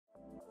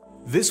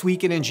This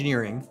week in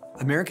engineering,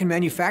 American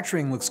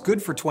manufacturing looks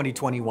good for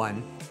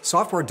 2021,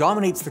 software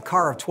dominates the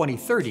car of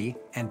 2030,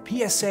 and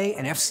PSA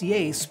and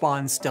FCA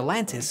spawn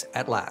Stellantis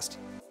at last.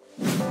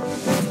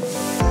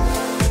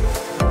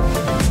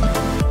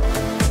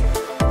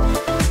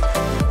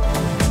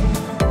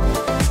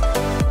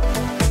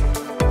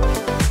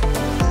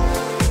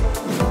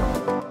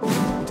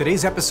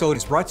 Today's episode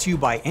is brought to you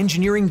by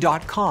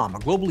Engineering.com, a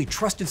globally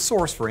trusted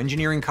source for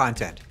engineering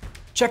content.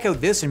 Check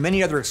out this and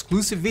many other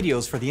exclusive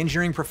videos for the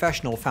engineering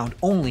professional found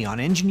only on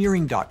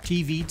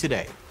engineering.tv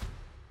today.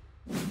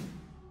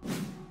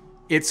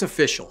 It's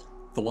official.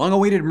 The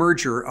long-awaited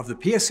merger of the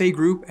PSA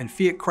Group and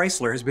Fiat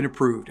Chrysler has been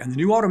approved, and the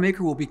new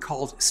automaker will be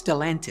called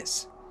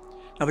Stellantis.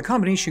 Now, the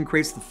combination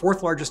creates the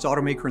fourth largest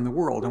automaker in the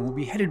world and will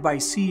be headed by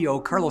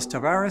CEO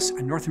𝗘𝗣𝗜𝗠𝗚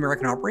and North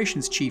American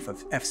Operations Chief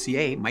of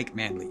FCA, Mike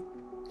Manley.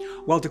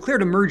 While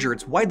declared a merger,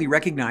 it's widely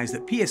recognized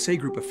that PSA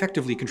Group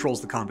effectively controls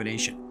the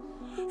combination.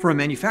 From a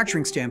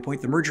manufacturing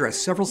standpoint, the merger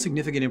has several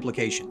significant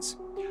implications.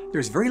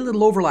 There's very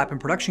little overlap in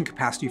production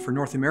capacity for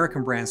North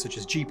American brands such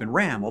as Jeep and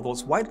Ram, although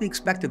it's widely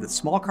expected that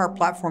small car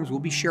platforms will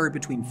be shared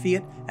between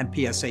Fiat and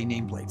PSA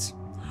nameplates.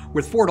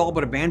 With Ford all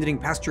but abandoning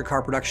passenger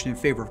car production in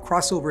favor of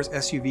crossovers,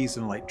 SUVs,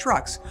 and light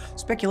trucks,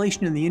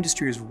 speculation in the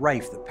industry is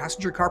rife that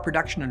passenger car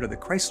production under the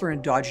Chrysler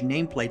and Dodge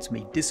nameplates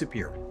may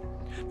disappear.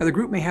 Now, the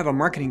group may have a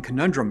marketing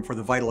conundrum for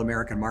the vital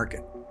American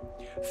market.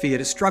 Fiat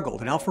has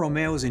struggled, and Alfa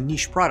Romeo is a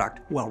niche product,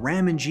 while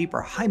Ram and Jeep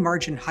are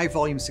high-margin,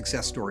 high-volume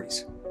success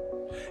stories.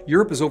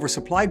 Europe is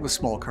oversupplied with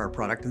small car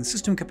product, and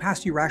system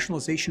capacity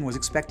rationalization was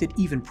expected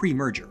even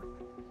pre-merger.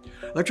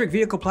 Electric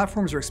vehicle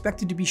platforms are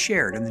expected to be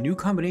shared, and the new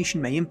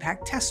combination may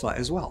impact Tesla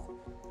as well.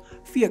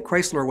 Fiat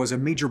Chrysler was a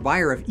major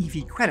buyer of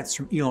EV credits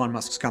from Elon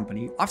Musk's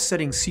company,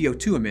 offsetting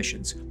CO2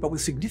 emissions, but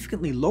with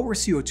significantly lower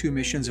CO2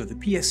 emissions of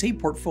the PSA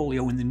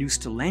portfolio in the new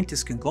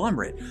Stellantis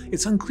conglomerate,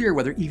 it's unclear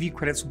whether EV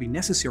credits will be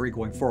necessary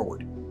going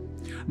forward.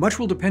 Much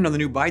will depend on the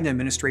new Biden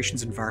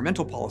administration's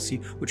environmental policy,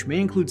 which may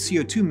include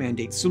CO2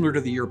 mandates similar to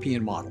the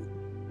European model.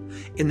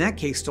 In that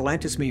case,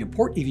 Stellantis may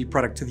import EV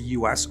product to the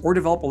US or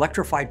develop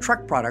electrified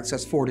truck products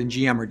as Ford and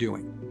GM are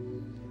doing.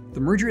 The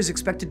merger is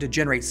expected to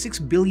generate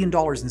 $6 billion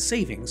in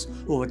savings,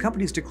 although the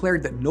company has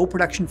declared that no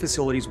production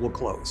facilities will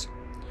close.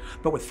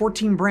 But with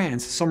 14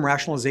 brands, some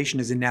rationalization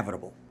is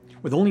inevitable.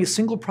 With only a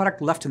single product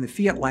left in the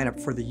Fiat lineup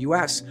for the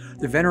US,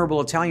 the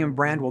venerable Italian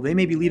brand, well, they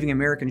may be leaving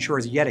American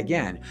shores yet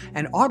again,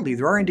 and oddly,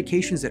 there are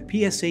indications that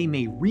PSA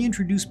may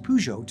reintroduce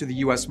Peugeot to the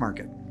US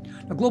market.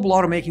 Now, global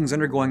automaking is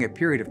undergoing a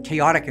period of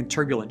chaotic and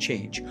turbulent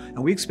change,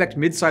 and we expect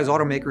mid-size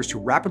automakers to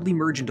rapidly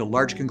merge into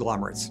large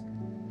conglomerates.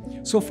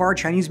 So far,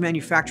 Chinese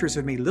manufacturers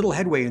have made little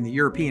headway in the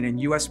European and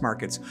US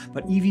markets,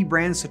 but EV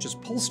brands such as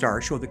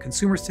Polestar show that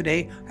consumers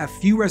today have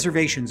few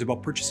reservations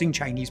about purchasing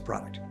Chinese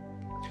product.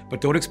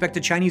 But don't expect a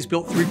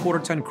Chinese-built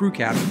 3/4-ton crew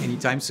cab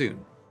anytime soon.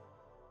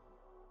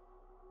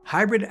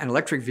 Hybrid and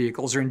electric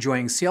vehicles are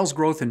enjoying sales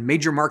growth in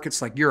major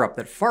markets like Europe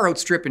that far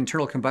outstrip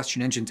internal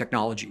combustion engine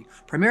technology,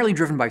 primarily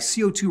driven by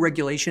CO2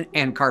 regulation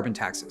and carbon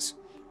taxes.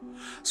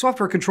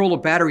 Software control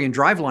of battery and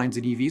drive lines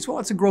in EVs, well,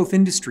 it's a growth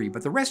industry,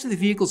 but the rest of the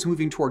vehicle is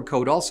moving toward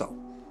code also.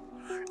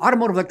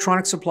 Automotive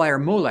electronics supplier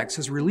Molex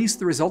has released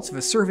the results of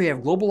a survey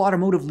of global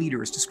automotive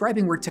leaders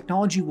describing where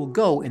technology will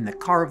go in the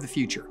car of the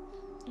future.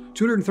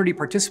 230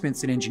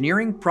 participants in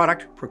engineering,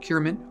 product,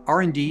 procurement,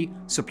 R&D,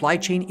 supply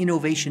chain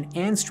innovation,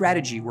 and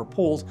strategy were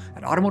polled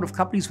at automotive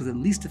companies with at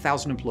least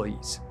 1,000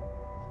 employees.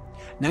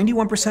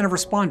 91% of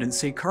respondents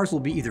say cars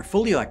will be either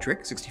fully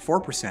electric,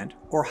 64%,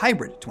 or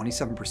hybrid,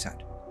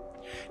 27%.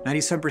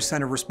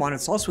 97% of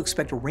respondents also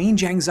expect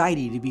range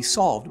anxiety to be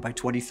solved by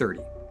 2030.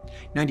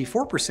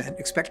 94%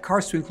 expect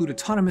cars to include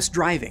autonomous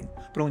driving,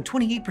 but only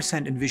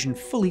 28% envision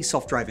fully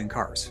self-driving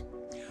cars.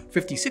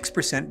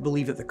 56%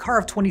 believe that the car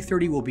of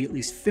 2030 will be at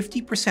least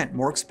 50%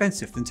 more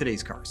expensive than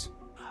today's cars.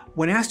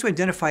 When asked to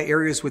identify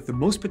areas with the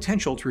most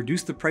potential to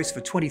reduce the price of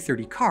a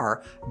 2030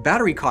 car,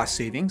 battery cost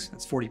savings,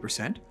 that's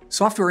 40%,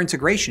 software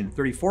integration,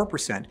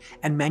 34%,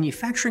 and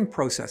manufacturing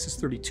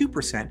processes,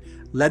 32%,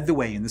 led the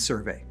way in the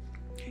survey.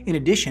 In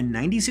addition,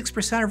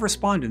 96% of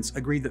respondents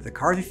agreed that the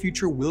car of the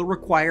future will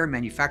require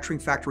manufacturing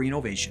factory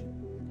innovation.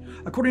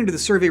 According to the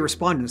survey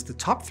respondents, the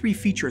top 3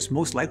 features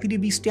most likely to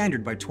be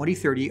standard by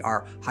 2030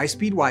 are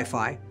high-speed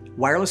Wi-Fi,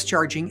 wireless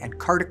charging, and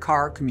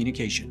car-to-car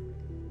communication.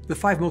 The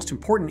 5 most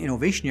important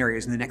innovation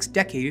areas in the next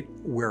decade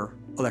were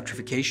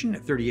electrification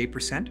at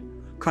 38%,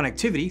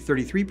 connectivity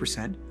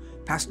 33%,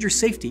 passenger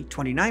safety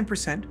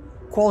 29%,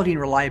 quality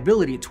and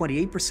reliability at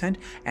 28%,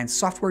 and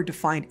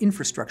software-defined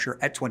infrastructure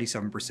at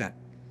 27%.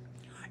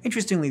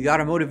 Interestingly, the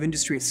automotive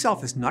industry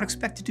itself is not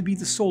expected to be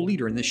the sole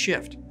leader in this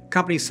shift.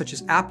 Companies such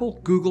as Apple,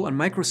 Google, and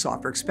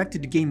Microsoft are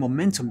expected to gain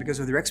momentum because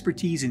of their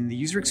expertise in the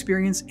user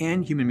experience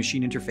and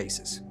human-machine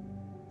interfaces.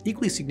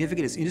 Equally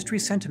significant is industry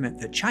sentiment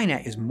that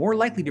China is more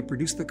likely to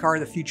produce the car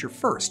of the future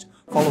first,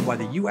 followed by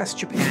the US,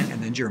 Japan,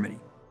 and then Germany.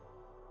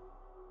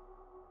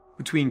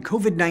 Between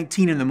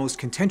COVID-19 and the most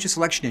contentious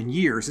election in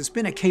years, it's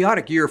been a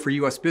chaotic year for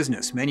US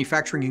business,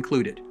 manufacturing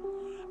included.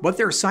 But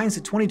there are signs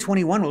that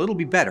 2021 will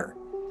be better.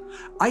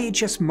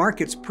 IHS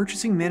Markit's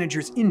Purchasing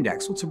Managers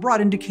Index, it's a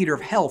broad indicator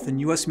of health in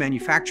U.S.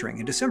 manufacturing,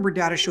 and December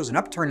data shows an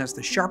upturn that's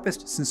the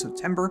sharpest since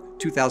September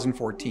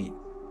 2014.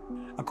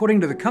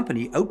 According to the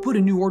company, output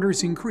and new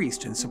orders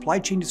increased, and supply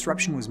chain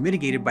disruption was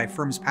mitigated by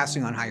firms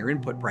passing on higher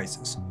input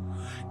prices.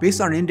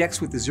 Based on an index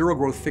with the zero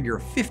growth figure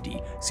of 50,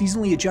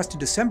 seasonally adjusted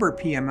December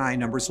PMI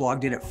numbers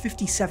logged in at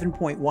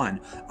 57.1,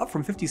 up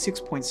from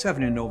 56.7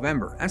 in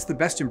November. That's the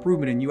best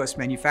improvement in U.S.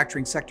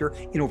 manufacturing sector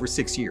in over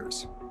 6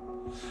 years.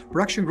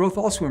 Production growth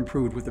also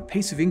improved, with the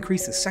pace of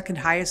increase the second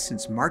highest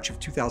since March of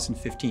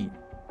 2015.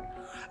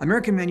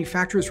 American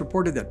manufacturers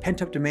reported that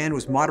pent-up demand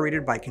was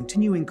moderated by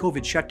continuing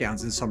COVID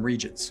shutdowns in some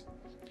regions.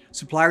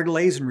 Supplier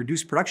delays and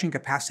reduced production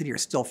capacity are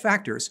still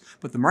factors,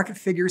 but the market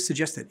figures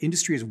suggest that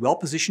industry is well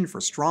positioned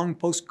for strong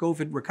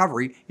post-COVID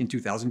recovery in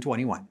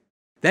 2021.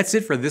 That's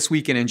it for This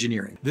Week in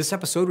Engineering. This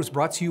episode was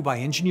brought to you by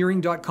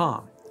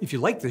engineering.com. If you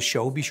like this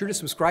show, be sure to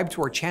subscribe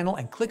to our channel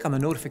and click on the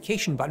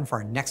notification button for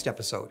our next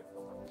episode.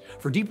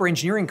 For deeper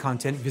engineering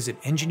content, visit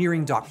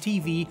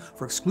engineering.tv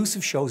for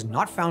exclusive shows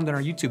not found on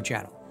our YouTube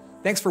channel.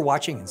 Thanks for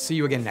watching, and see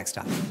you again next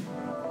time.